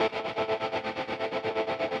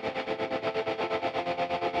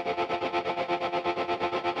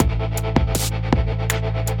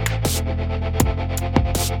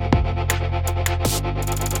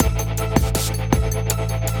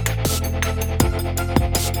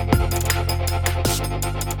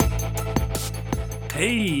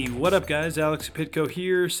Hey, what up, guys? Alex Pitko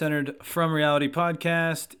here, Centered from Reality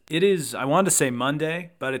Podcast. It is, I wanted to say Monday,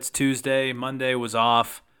 but it's Tuesday. Monday was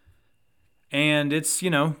off. And it's,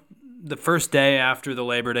 the first day after the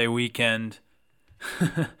Labor Day weekend.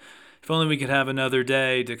 If only we could have another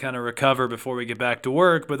day to kind of recover before we get back to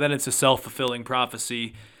work, but then it's a self-fulfilling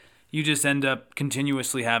prophecy. You just end up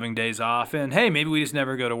continuously having days off, and hey, maybe we just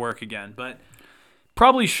never go to work again. But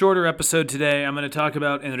probably shorter episode today. I'm going to talk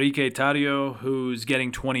about Enrique Tarrio, who's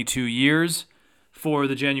getting 22 years for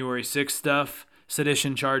the January 6th stuff,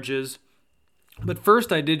 sedition charges. But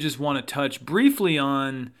first, I did just want to touch briefly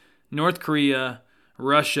on North Korea,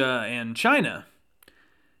 Russia, and China.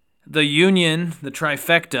 The union, the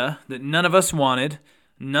trifecta that none of us wanted,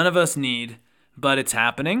 none of us need, but it's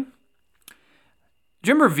happening. Do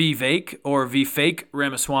you remember Vivek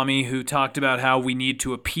Ramaswamy, who talked about how we need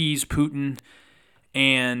to appease Putin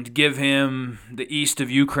and give him the east of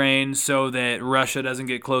Ukraine so that Russia doesn't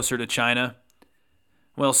get closer to China?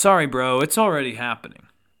 Well, sorry, bro, it's already happening.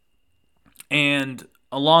 And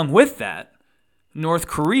along with that, North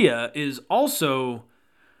Korea is also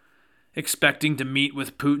expecting to meet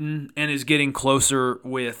with Putin and is getting closer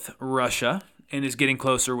with Russia and is getting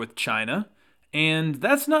closer with China. And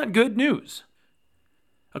that's not good news.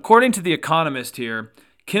 According to The Economist here,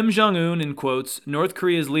 Kim Jong-un, in quotes, North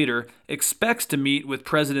Korea's leader, expects to meet with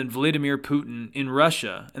President Vladimir Putin in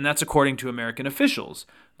Russia, and that's according to American officials.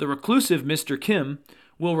 The reclusive Mr. Kim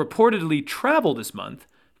will reportedly travel this month,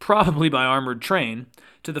 probably by armored train,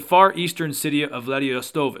 to the far eastern city of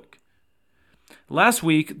Vladivostok. Last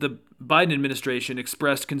week, the Biden administration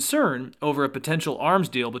expressed concern over a potential arms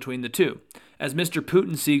deal between the two, as Mr.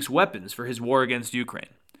 Putin seeks weapons for his war against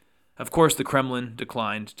Ukraine. Of course, the Kremlin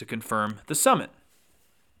declined to confirm the summit.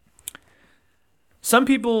 Some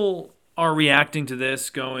people are reacting to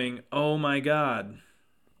this going, oh my God.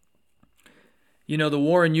 The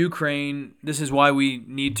war in Ukraine, this is why we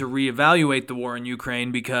need to reevaluate the war in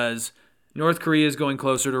Ukraine, because North Korea is going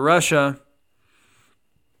closer to Russia.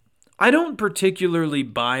 I don't particularly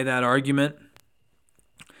buy that argument.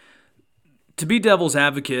 To be devil's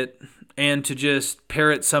advocate and to just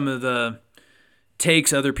parrot some of the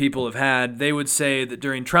takes other people have had, they would say that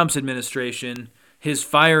during Trump's administration, his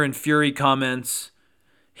fire and fury comments,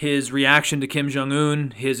 his reaction to Kim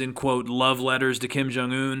Jong-un, his, in quote, love letters to Kim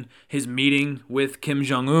Jong-un, his meeting with Kim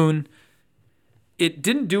Jong-un, it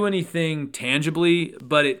didn't do anything tangibly,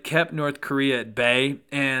 but it kept North Korea at bay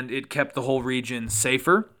and it kept the whole region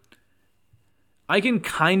safer. I can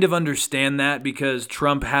kind of understand that because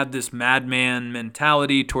Trump had this madman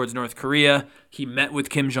mentality towards North Korea. He met with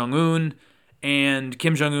Kim Jong-un, and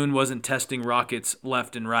Kim Jong-un wasn't testing rockets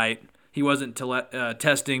left and right. He wasn't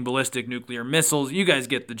testing ballistic nuclear missiles. You guys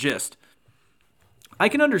get the gist. I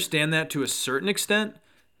can understand that to a certain extent,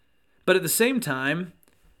 but at the same time,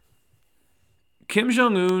 Kim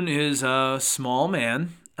Jong-un is a small man,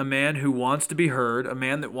 a man who wants to be heard, a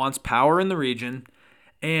man that wants power in the region.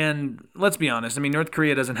 And let's be honest, North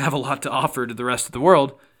Korea doesn't have a lot to offer to the rest of the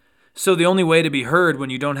world. So the only way to be heard when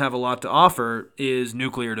you don't have a lot to offer is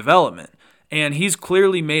nuclear development. And he's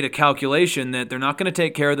clearly made a calculation that they're not going to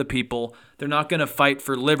take care of the people. They're not going to fight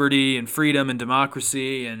for liberty and freedom and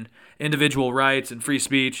democracy and individual rights and free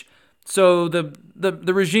speech. So the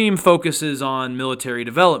regime focuses on military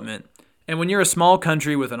development. And when you're a small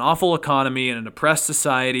country with an awful economy and an oppressed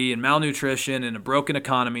society and malnutrition and a broken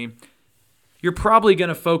economy, you're probably going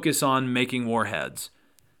to focus on making warheads.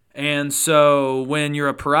 And so when you're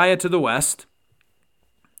a pariah to the West,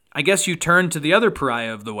 I guess you turn to the other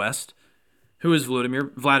pariah of the West, who is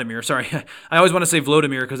Vladimir, sorry. I always want to say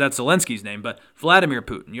Vladimir because that's Zelensky's name, but Vladimir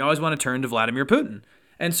Putin. You always want to turn to Vladimir Putin.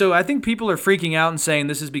 And so I think people are freaking out and saying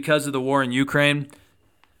this is because of the war in Ukraine.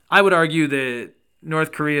 I would argue that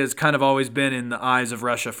North Korea has kind of always been in the eyes of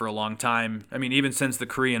Russia for a long time. Even since the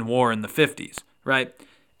Korean War in the 50s, right?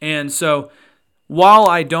 And so while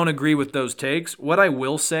I don't agree with those takes, what I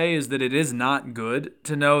will say is that it is not good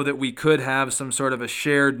to know that we could have some sort of a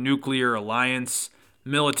shared nuclear alliance,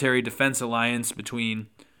 military defense alliance between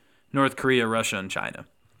North Korea, Russia, and China.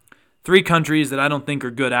 3 countries that I don't think are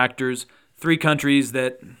good actors, 3 countries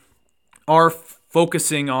that are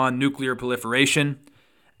focusing on nuclear proliferation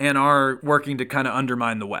and are working to kind of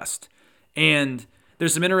undermine the West. And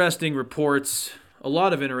there's some interesting reports, a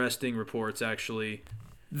lot of interesting reports actually,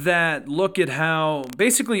 that look at how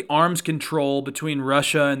basically arms control between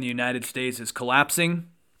Russia and the United States is collapsing.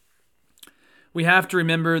 We have to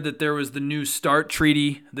remember that there was the New START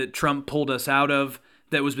treaty that Trump pulled us out of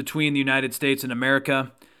that was between the United States and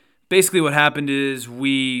America. Basically what happened is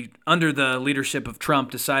we, under the leadership of Trump,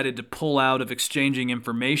 decided to pull out of exchanging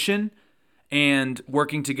information and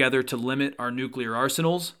working together to limit our nuclear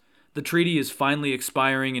arsenals. The treaty is finally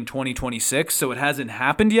expiring in 2026, so it hasn't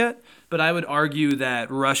happened yet, but I would argue that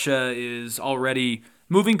Russia is already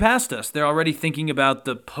moving past us. They're already thinking about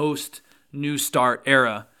the post-New START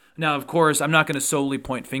era. Now, of course, I'm not going to solely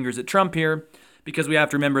point fingers at Trump here, because we have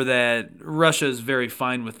to remember that Russia is very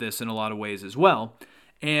fine with this in a lot of ways as well.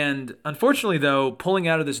 And unfortunately, though, pulling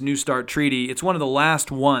out of this New START treaty, it's one of the last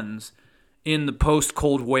ones in the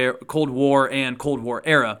post-Cold War and Cold War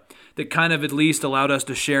era that kind of at least allowed us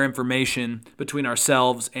to share information between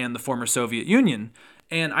ourselves and the former Soviet Union.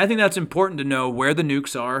 And I think that's important to know where the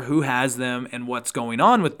nukes are, who has them, and what's going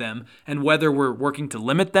on with them, and whether we're working to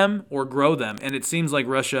limit them or grow them. And it seems like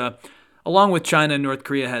Russia, along with China and North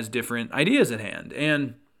Korea, has different ideas at hand.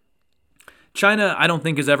 And China, I don't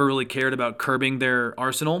think, has ever really cared about curbing their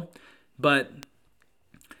arsenal, but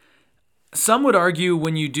some would argue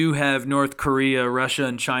when you do have North Korea, Russia,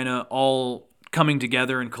 and China all coming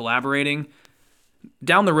together and collaborating,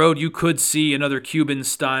 down the road you could see another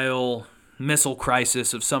Cuban-style missile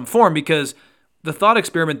crisis of some form, because the thought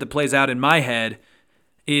experiment that plays out in my head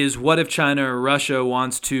is, what if China or Russia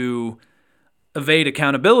wants to evade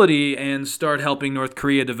accountability and start helping North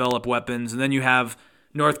Korea develop weapons, and then you have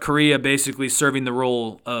North Korea basically serving the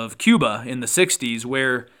role of Cuba in the 60s,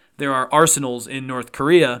 where there are arsenals in North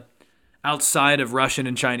Korea outside of Russian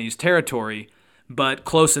and Chinese territory, but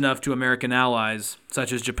close enough to American allies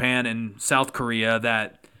such as Japan and South Korea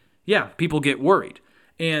that, yeah, people get worried.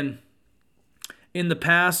 And in the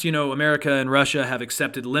past, America and Russia have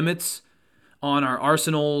accepted limits on our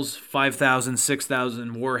arsenals, 5,000,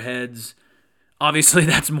 6,000 warheads. Obviously,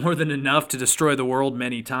 that's more than enough to destroy the world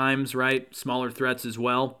many times, right? Smaller threats as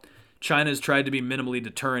well. China's tried to be minimally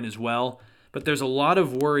deterrent as well. But there's a lot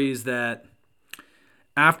of worries that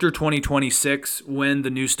after 2026, when the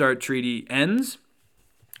New START treaty ends,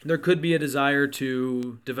 there could be a desire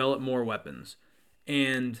to develop more weapons.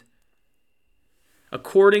 And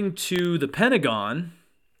according to the Pentagon,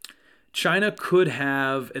 China could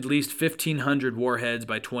have at least 1,500 warheads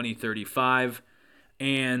by 2035.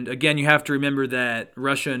 And again, you have to remember that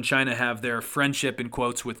Russia and China have their friendship, in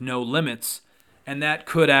quotes, with no limits, and that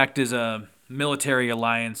could act as a military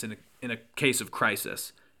alliance in a case of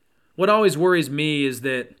crisis. What always worries me is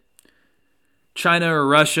that China or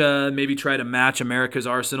Russia maybe try to match America's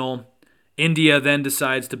arsenal. India then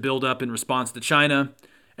decides to build up in response to China.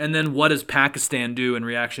 And then what does Pakistan do in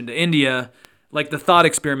reaction to India? Like, the thought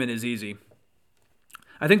experiment is easy.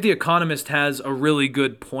 I think The Economist has a really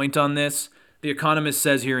good point on this. The Economist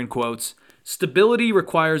says here in quotes, "Stability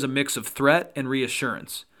requires a mix of threat and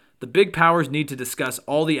reassurance. The big powers need to discuss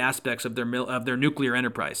all the aspects of their nuclear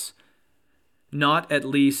enterprise, not at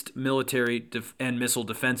least military and missile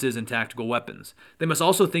defenses and tactical weapons. They must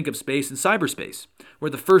also think of space and cyberspace,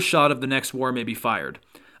 where the first shot of the next war may be fired.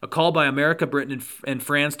 A call by America, Britain, and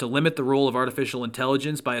France to limit the role of artificial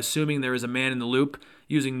intelligence by assuming there is a man in the loop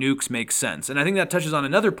using nukes makes sense." And I think that touches on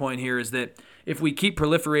another point here, is that if we keep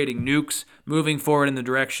proliferating nukes, moving forward in the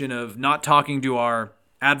direction of not talking to our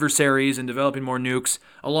adversaries and developing more nukes,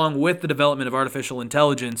 along with the development of artificial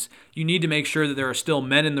intelligence, you need to make sure that there are still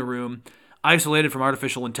men in the room isolated from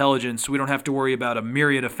artificial intelligence, so we don't have to worry about a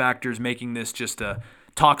myriad of factors making this just a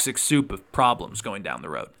toxic soup of problems going down the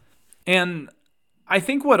road. And I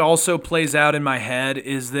think what also plays out in my head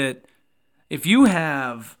is that if you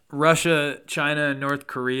have Russia, China, and North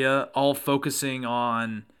Korea all focusing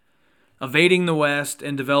on evading the West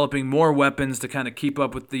and developing more weapons to kind of keep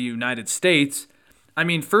up with the United States, I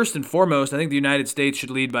mean, first and foremost, I think the United States should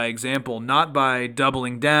lead by example, not by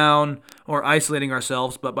doubling down or isolating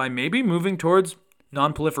ourselves, but by maybe moving towards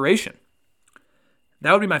non-proliferation.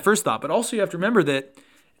 That would be my first thought. But also you have to remember that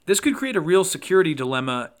this could create a real security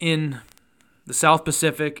dilemma in the South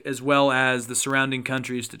Pacific, as well as the surrounding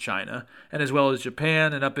countries to China, and as well as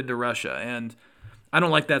Japan and up into Russia. And I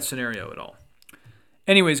don't like that scenario at all.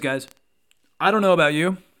 Anyways, guys, I don't know about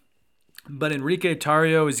you, but Enrique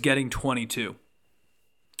Tarrio is getting 22.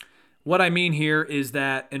 What I mean here is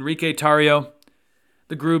that Enrique Tarrio,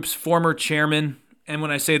 the group's former chairman, and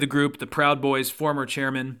when I say the group, the Proud Boys' former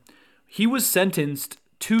chairman, he was sentenced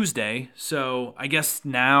Tuesday, so I guess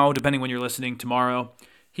now, depending when you're listening, tomorrow,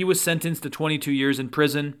 he was sentenced to 22 years in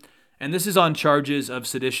prison, and this is on charges of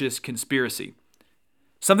seditious conspiracy.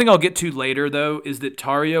 Something I'll get to later, though, is that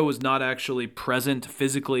Tarrio was not actually present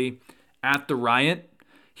physically at the riot.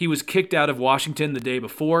 He was kicked out of Washington the day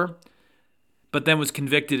before, but then was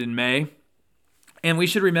convicted in May. And we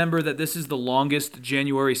should remember that this is the longest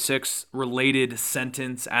January 6th related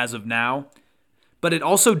sentence as of now. But it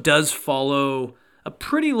also does follow a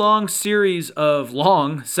pretty long series of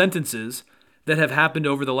long sentences that have happened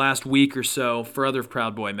over the last week or so for other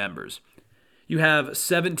Proud Boy members. You have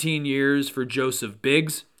 17 years for Joseph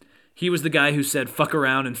Biggs. He was the guy who said fuck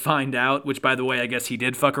around and find out, which, by the way, I guess he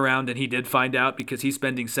did fuck around and he did find out because he's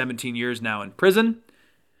spending 17 years now in prison.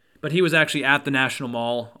 But he was actually at the National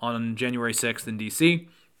Mall on January 6th in D.C.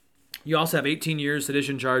 You also have 18 years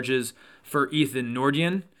sedition charges for Ethan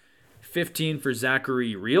Nordian, 15 for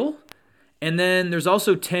Zachary Reel, and then there's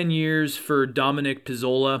also 10 years for Dominic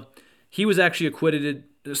Pizzola. He was actually acquitted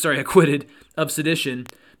of sedition,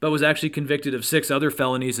 but was actually convicted of 6 other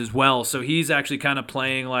felonies as well. So he's actually kind of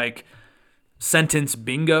playing like sentence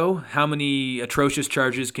bingo. How many atrocious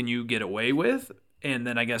charges can you get away with? And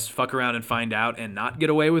then I guess fuck around and find out and not get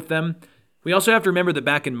away with them. We also have to remember that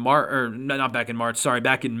back in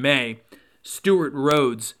May, Stuart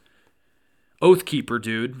Rhodes, Oath Keeper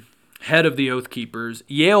dude, head of the Oath Keepers,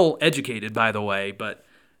 Yale educated, by the way, but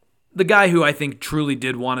the guy who I think truly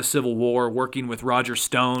did want a civil war, working with Roger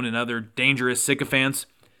Stone and other dangerous sycophants,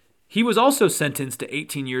 he was also sentenced to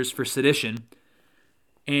 18 years for sedition,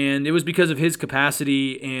 and it was because of his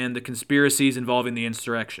capacity and the conspiracies involving the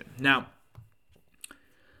insurrection. Now,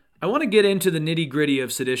 I want to get into the nitty-gritty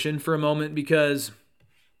of sedition for a moment because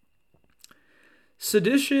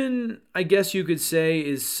sedition, I guess you could say,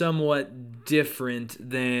 is somewhat different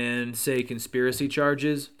than, say, conspiracy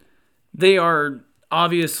charges. They are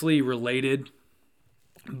obviously related,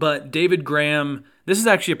 but David Graham, this is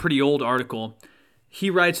actually a pretty old article.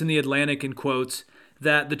 He writes in The Atlantic in quotes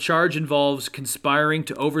that the charge involves conspiring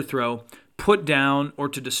to overthrow, put down, or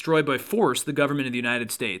to destroy by force the government of the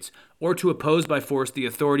United States, or to oppose by force the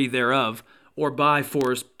authority thereof, or by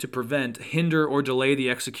force to prevent, hinder, or delay the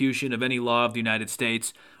execution of any law of the United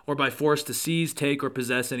States, or by force to seize, take, or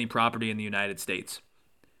possess any property in the United States.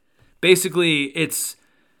 Basically, it's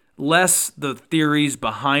less the theories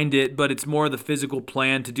behind it, but it's more the physical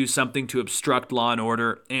plan to do something to obstruct law and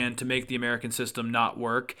order and to make the American system not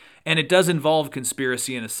work. And it does involve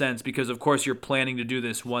conspiracy in a sense because, of course, you're planning to do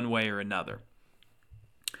this one way or another.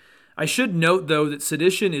 I should note, though, that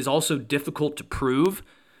sedition is also difficult to prove,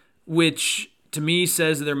 which to me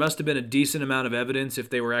says that there must have been a decent amount of evidence if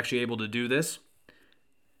they were actually able to do this.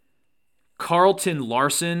 Carlton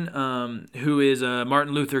Larson, who is a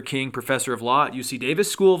Martin Luther King professor of law at UC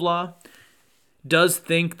Davis School of Law, does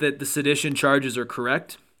think that the sedition charges are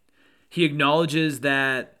correct. He acknowledges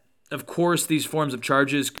that, of course, these forms of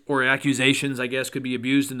charges or accusations, I guess, could be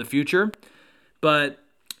abused in the future, but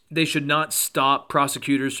they should not stop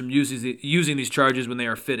prosecutors from using these charges when they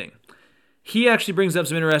are fitting. He actually brings up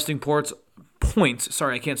some interesting points,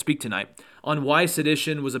 on why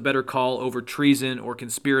sedition was a better call over treason or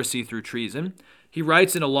conspiracy through treason. He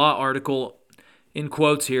writes in a law article, in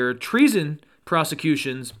quotes here, treason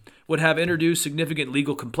prosecutions would have introduced significant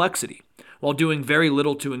legal complexity while doing very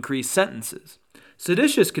little to increase sentences.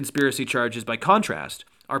 Seditious conspiracy charges, by contrast,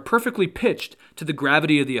 are perfectly pitched to the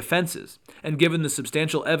gravity of the offenses, and given the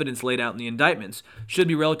substantial evidence laid out in the indictments, should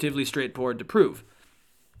be relatively straightforward to prove.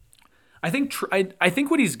 I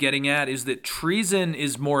think what he's getting at is that treason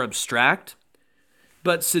is more abstract,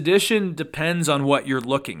 but sedition depends on what you're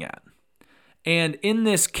looking at. And in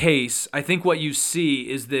this case, I think what you see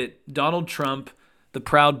is that Donald Trump, the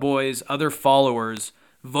Proud Boys, other followers,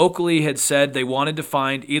 vocally had said they wanted to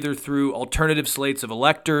find, either through alternative slates of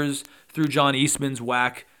electors, through John Eastman's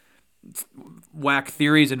whack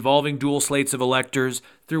theories involving dual slates of electors,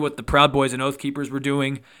 through what the Proud Boys and Oath Keepers were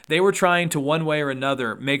doing. They were trying to, one way or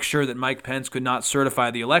another, make sure that Mike Pence could not certify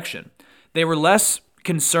the election. They were less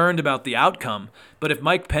concerned about the outcome, but if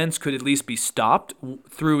Mike Pence could at least be stopped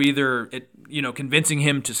through either convincing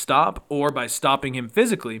him to stop or by stopping him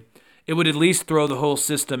physically, it would at least throw the whole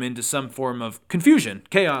system into some form of confusion,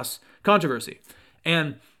 chaos, controversy.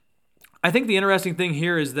 And I think the interesting thing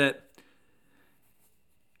here is that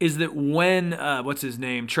when,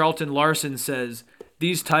 Charlton Larson says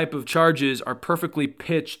these type of charges are perfectly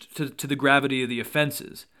pitched to the gravity of the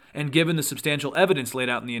offenses, and given the substantial evidence laid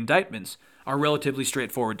out in the indictments, are relatively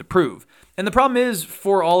straightforward to prove. And the problem is,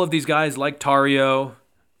 for all of these guys like Tarrio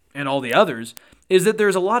and all the others, is that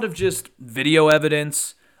there's a lot of just video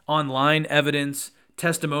evidence, online evidence,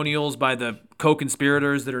 testimonials by the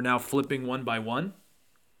co-conspirators that are now flipping one by one.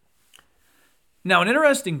 Now, an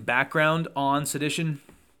interesting background on sedition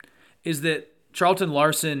is that Charlton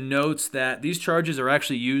Larson notes that these charges are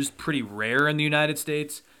actually used pretty rare in the United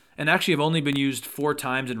States and actually have only been used 4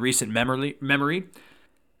 times in recent memory.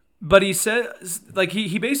 But he says,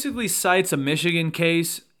 he basically cites a Michigan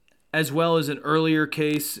case as well as an earlier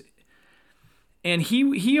case. And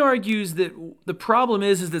he argues that the problem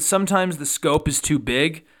is that sometimes the scope is too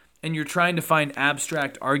big and you're trying to find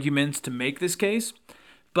abstract arguments to make this case.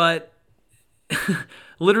 But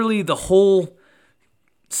literally the whole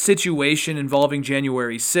situation involving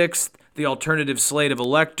January 6th, the alternative slate of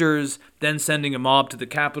electors, then sending a mob to the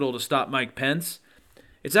Capitol to stop Mike Pence.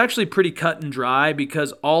 It's actually pretty cut and dry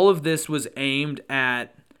because all of this was aimed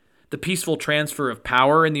at the peaceful transfer of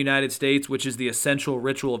power in the United States, which is the essential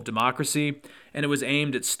ritual of democracy, and it was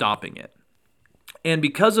aimed at stopping it. And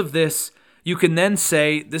because of this, you can then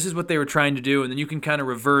say this is what they were trying to do, and then you can kind of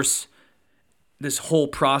reverse this whole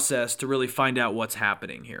process to really find out what's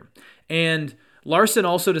happening here. And Larson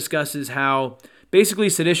also discusses how basically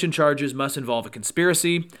sedition charges must involve a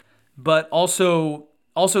conspiracy, but also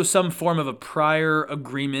some form of a prior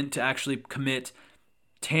agreement to actually commit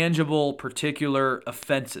tangible, particular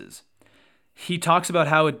offenses. He talks about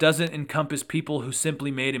how it doesn't encompass people who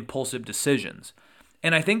simply made impulsive decisions.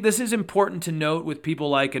 And I think this is important to note with people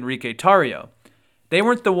like Enrique Tarrio. They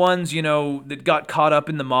weren't the ones, that got caught up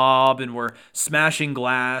in the mob and were smashing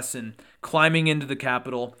glass and climbing into the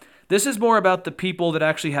Capitol. This is more about the people that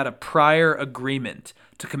actually had a prior agreement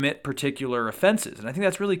to commit particular offenses. And I think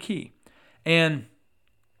that's really key. And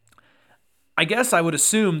I guess I would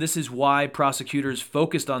assume this is why prosecutors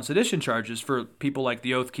focused on sedition charges for people like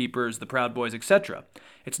the Oath Keepers, the Proud Boys, etc.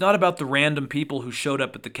 It's not about the random people who showed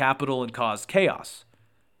up at the Capitol and caused chaos.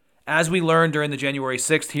 As we learned during the January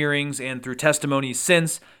 6th hearings and through testimonies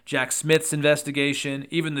since, Jack Smith's investigation,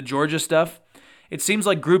 even the Georgia stuff, it seems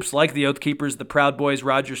like groups like the Oath Keepers, the Proud Boys,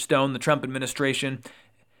 Roger Stone, the Trump administration,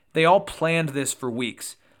 they all planned this for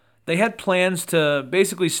weeks. They had plans to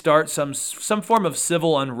basically start some form of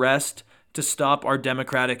civil unrest to stop our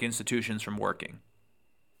democratic institutions from working.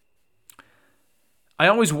 I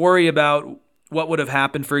always worry about what would have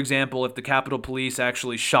happened, for example, if the Capitol Police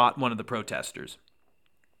actually shot one of the protesters.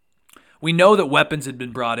 We know that weapons had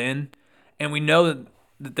been brought in, and we know that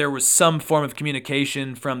there was some form of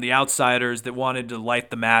communication from the outsiders that wanted to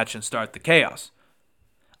light the match and start the chaos.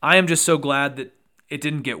 I am just so glad that it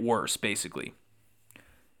didn't get worse, basically.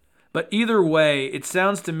 But either way, it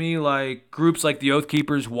sounds to me like groups like the Oath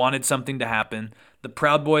Keepers wanted something to happen. The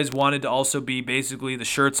Proud Boys wanted to also be basically the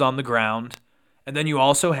shirts on the ground. And then you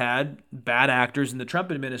also had bad actors in the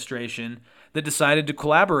Trump administration that decided to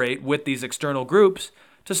collaborate with these external groups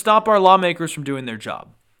to stop our lawmakers from doing their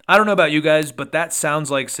job. I don't know about you guys, but that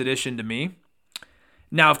sounds like sedition to me.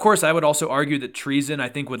 Now, of course, I would also argue that treason, I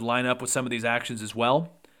think, would line up with some of these actions as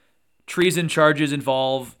well. Treason charges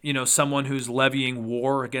involve, someone who's levying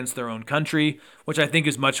war against their own country, which I think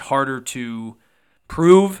is much harder to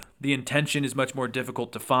prove. The intention is much more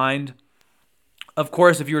difficult to find. Of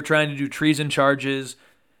course, if you were trying to do treason charges,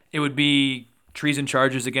 it would be treason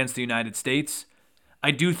charges against the United States.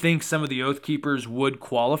 I do think some of the Oath Keepers would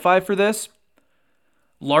qualify for this.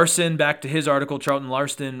 Larson, back to his article, Charlton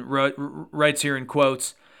Larson writes here in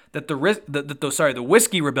quotes that the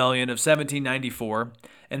Whiskey Rebellion of 1794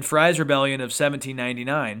 and Fry's Rebellion of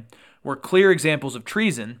 1799 were clear examples of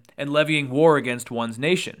treason and levying war against one's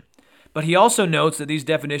nation. But he also notes that these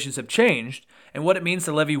definitions have changed, and what it means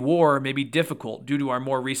to levy war may be difficult due to our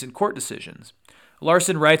more recent court decisions.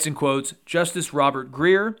 Larson writes in quotes, Justice Robert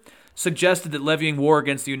Greer suggested that levying war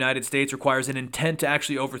against the United States requires an intent to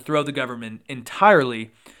actually overthrow the government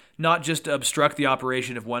entirely, not just to obstruct the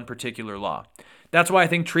operation of one particular law. That's why I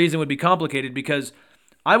think treason would be complicated, because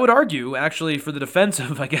I would argue, actually, for the defense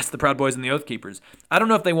of, the Proud Boys and the Oath Keepers. I don't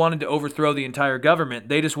know if they wanted to overthrow the entire government.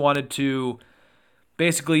 They just wanted to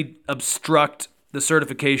basically obstruct the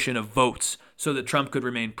certification of votes so that Trump could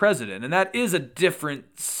remain president. And that is a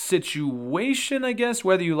different situation,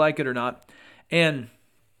 whether you like it or not. And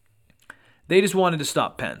they just wanted to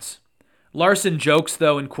stop Pence. Larson jokes,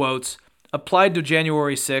 though, in quotes, applied to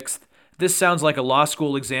January 6th, this sounds like a law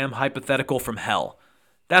school exam hypothetical from hell.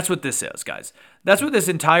 That's what this is, guys. That's what this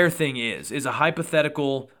entire thing is a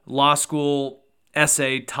hypothetical law school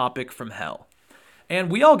essay topic from hell.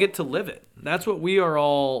 And we all get to live it. That's what we are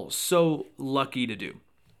all so lucky to do.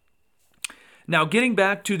 Now, getting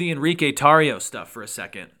back to the Enrique Tarrio stuff for a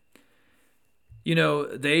second.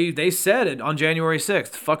 They said it on January 6th,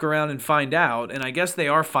 fuck around and find out, and I guess they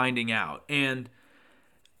are finding out. And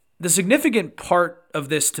the significant part of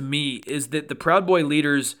this to me is that the Proud Boy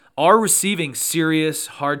leaders are receiving serious,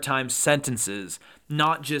 hard-time sentences,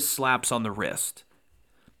 not just slaps on the wrist.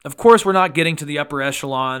 Of course, we're not getting to the upper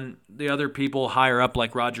echelon, the other people higher up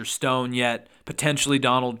like Roger Stone yet, potentially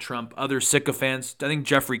Donald Trump, other sycophants. I think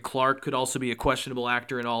Jeffrey Clark could also be a questionable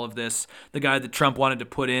actor in all of this, the guy that Trump wanted to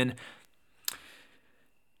put in.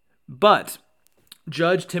 But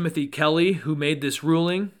Judge Timothy Kelly, who made this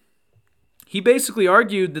ruling, he basically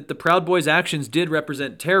argued that the Proud Boys' actions did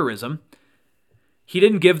represent terrorism. He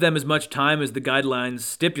didn't give them as much time as the guidelines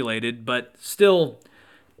stipulated, but still,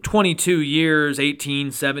 22 years,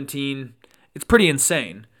 18, 17, it's pretty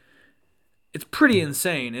insane. It's pretty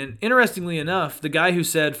insane. And interestingly enough, the guy who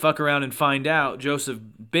said fuck around and find out, Joseph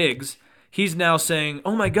Biggs, he's now saying,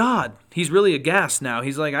 oh my God, he's really aghast now.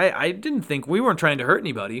 He's like, I didn't think we weren't trying to hurt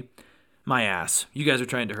anybody. My ass. You guys are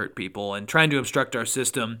trying to hurt people and trying to obstruct our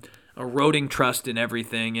system, eroding trust in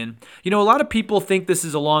everything. And, a lot of people think this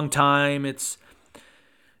is a long time. It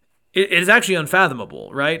is actually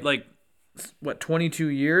unfathomable, right? Like, 22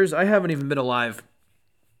 years? I haven't even been alive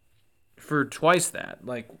for twice that.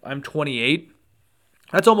 Like, I'm 28.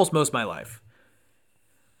 That's almost most of my life.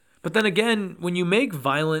 But then again, when you make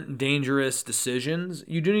violent, dangerous decisions,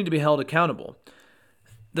 you do need to be held accountable.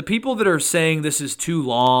 The people that are saying this is too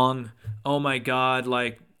long, oh my God,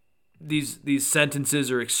 like these sentences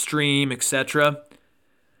are extreme, etc.,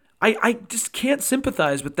 I just can't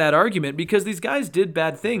sympathize with that argument because these guys did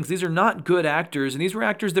bad things. These are not good actors, and these were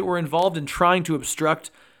actors that were involved in trying to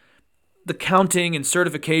obstruct the counting and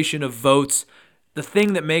certification of votes, the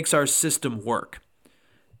thing that makes our system work.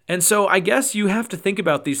 And so I guess you have to think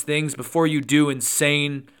about these things before you do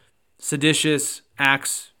insane, seditious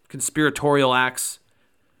acts, conspiratorial acts.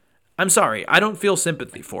 I'm sorry, I don't feel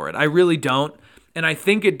sympathy for it. I really don't. And I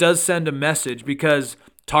think it does send a message because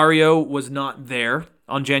Tarrio was not there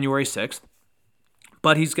on January 6th,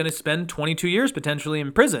 but he's going to spend 22 years potentially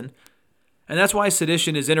in prison. And that's why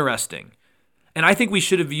sedition is interesting. And I think we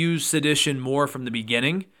should have used sedition more from the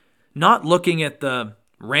beginning, not looking at the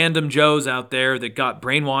random Joes out there that got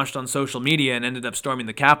brainwashed on social media and ended up storming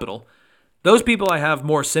the Capitol. Those people I have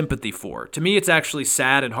more sympathy for. To me, it's actually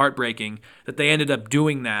sad and heartbreaking that they ended up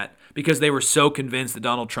doing that because they were so convinced that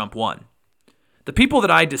Donald Trump won. The people that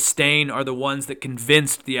I disdain are the ones that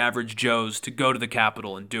convinced the average Joes to go to the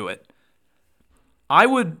Capitol and do it. I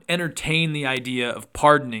would entertain the idea of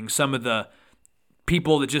pardoning some of the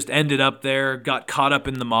people that just ended up there, got caught up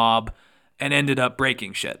in the mob, and ended up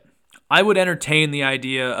breaking shit. I would entertain the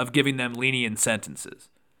idea of giving them lenient sentences.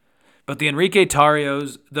 But the Enrique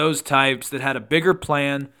Tarrios, those types that had a bigger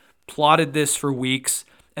plan, plotted this for weeks,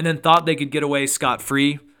 and then thought they could get away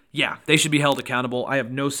scot-free, yeah, they should be held accountable. I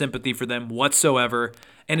have no sympathy for them whatsoever.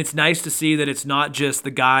 And it's nice to see that it's not just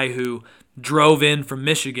the guy who drove in from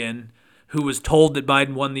Michigan who was told that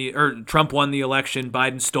Trump won the election,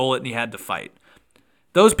 Biden stole it, and he had to fight.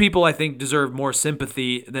 Those people, I think, deserve more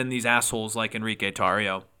sympathy than these assholes like Enrique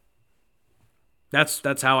Tarrio.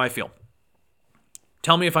 That's how I feel.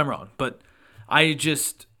 Tell me if I'm wrong, but I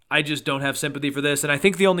just don't have sympathy for this. And I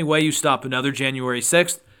think the only way you stop another January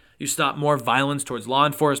 6th, you stop more violence towards law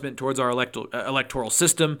enforcement, towards our electoral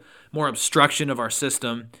system, more obstruction of our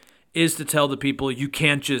system, is to tell the people you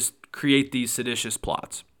can't just create these seditious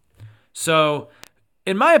plots. So,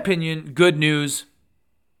 in my opinion, good news.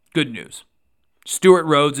 Good news. Stuart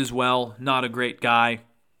Rhodes as well, not a great guy.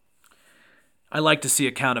 I like to see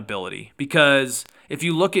accountability because if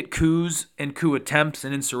you look at coups and coup attempts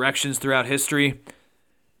and insurrections throughout history,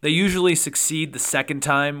 they usually succeed the second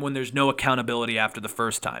time when there's no accountability after the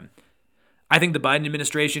first time. I think the Biden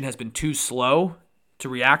administration has been too slow to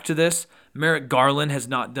react to this. Merrick Garland has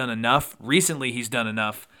not done enough. Recently, he's done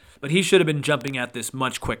enough, but he should have been jumping at this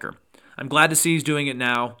much quicker. I'm glad to see he's doing it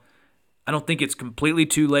now. I don't think it's completely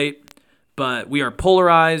too late, but we are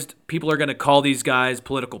polarized. People are going to call these guys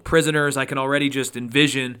political prisoners. I can already just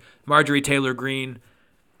envision Marjorie Taylor Greene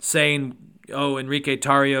saying, oh, Enrique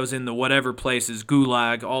Tarrio's in the whatever places,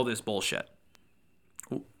 gulag, all this bullshit.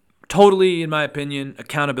 Totally, in my opinion,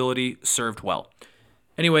 accountability served well.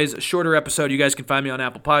 Anyways, a shorter episode. You guys can find me on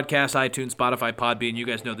Apple Podcasts, iTunes, Spotify, Podbean. You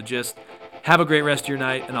guys know the gist. Have a great rest of your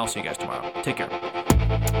night, and I'll see you guys tomorrow. Take care.